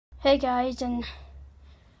Hey guys, and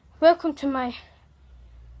welcome to my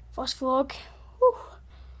first vlog. Whew.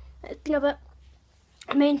 It's been a bit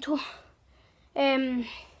mental. My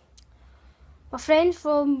friend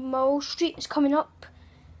from my old street is coming up.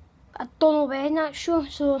 I don't know when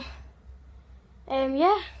actually, so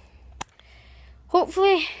yeah.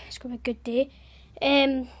 Hopefully it's gonna be a good day.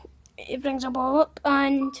 It brings a ball up,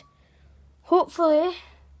 and hopefully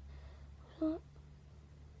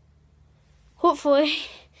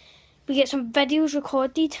we get some videos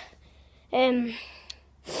recorded. A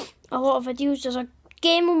lot of videos. There's a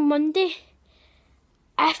game on Monday.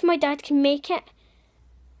 If my dad can make it,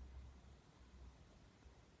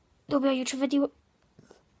 there'll be a YouTube video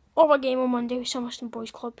of a game on Monday with Summerston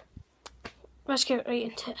Boys Club. Let's get right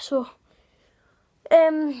into it. So,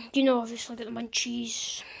 obviously got the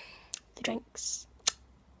munchies, the drinks.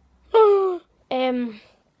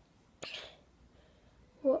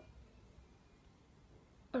 What?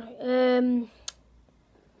 Alright,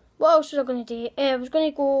 what else was I going to do? I was going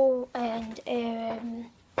to go and, I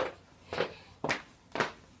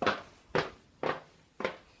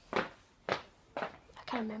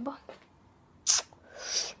can't remember.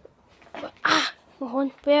 But, hold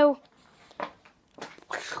on, well,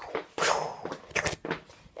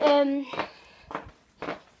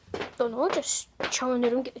 don't know, just chill in the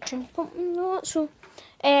room, get the tune pumping and all that, so,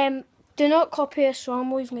 do not copy a song.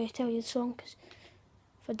 I'm always going to tell you the song, because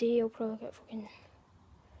if I do, I'll probably get fucking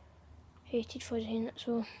hated for saying it,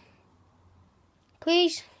 so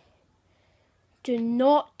please do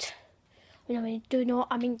not, when I mean do not,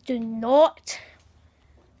 I mean do not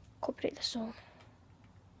copyright the song.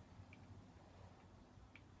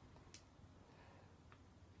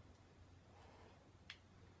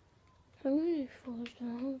 How many followers do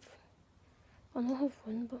I have? I don't have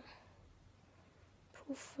one, but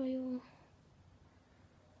profile,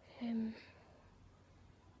 I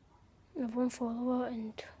have one follower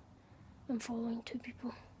and I'm following 2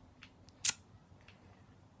 people.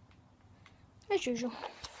 As usual.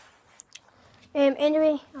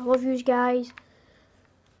 Anyway, I love you guys.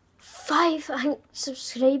 5, I think,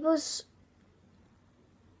 subscribers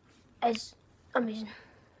is amazing.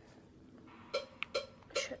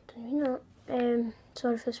 Shit, didn't mean that.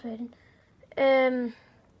 Sorry for swearing.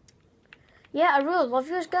 Yeah, I really love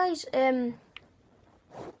you guys.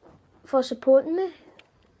 For supporting me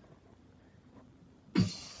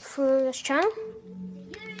through this channel.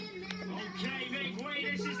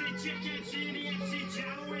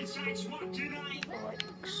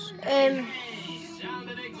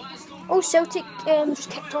 Celtic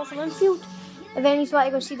just kicked off Linfield. If anyone's like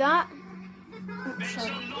to go see that.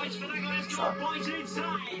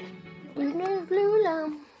 Blue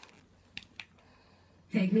lamb.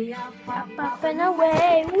 Take me up, up and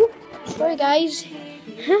away. Woo. Sorry guys.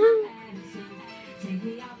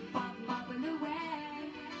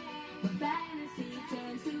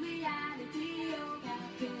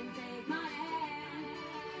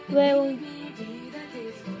 Well,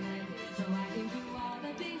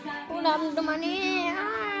 the money.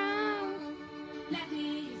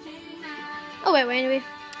 Oh well, anyway,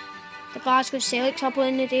 the Glasgow Celtics are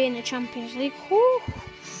playing today in the Champions League. Woo.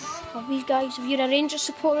 Love these guys. If you're a Rangers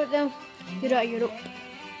supporter there, you're out of Europe.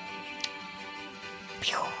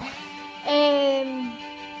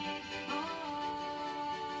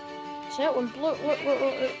 So that one, look,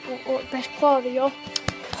 best player of the year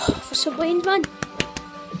for Sublime, man.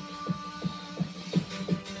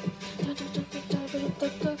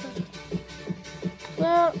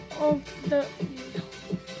 Where of the?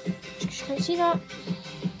 Just can't see that.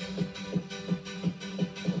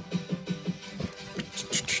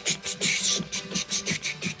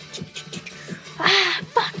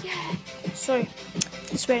 Fuck yeah! Sorry,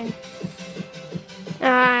 I'm swearing.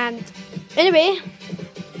 And anyway,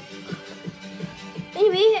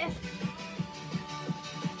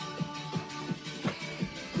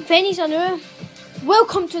 if any's are new,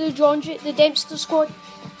 welcome to the the Dempster squad,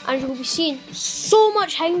 and you'll be seeing so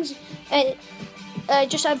much things. I've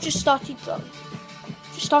just started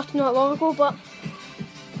not long ago, but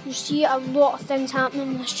you see a lot of things happening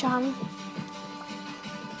on this channel.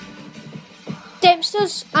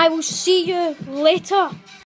 Dempsters, I will see you later.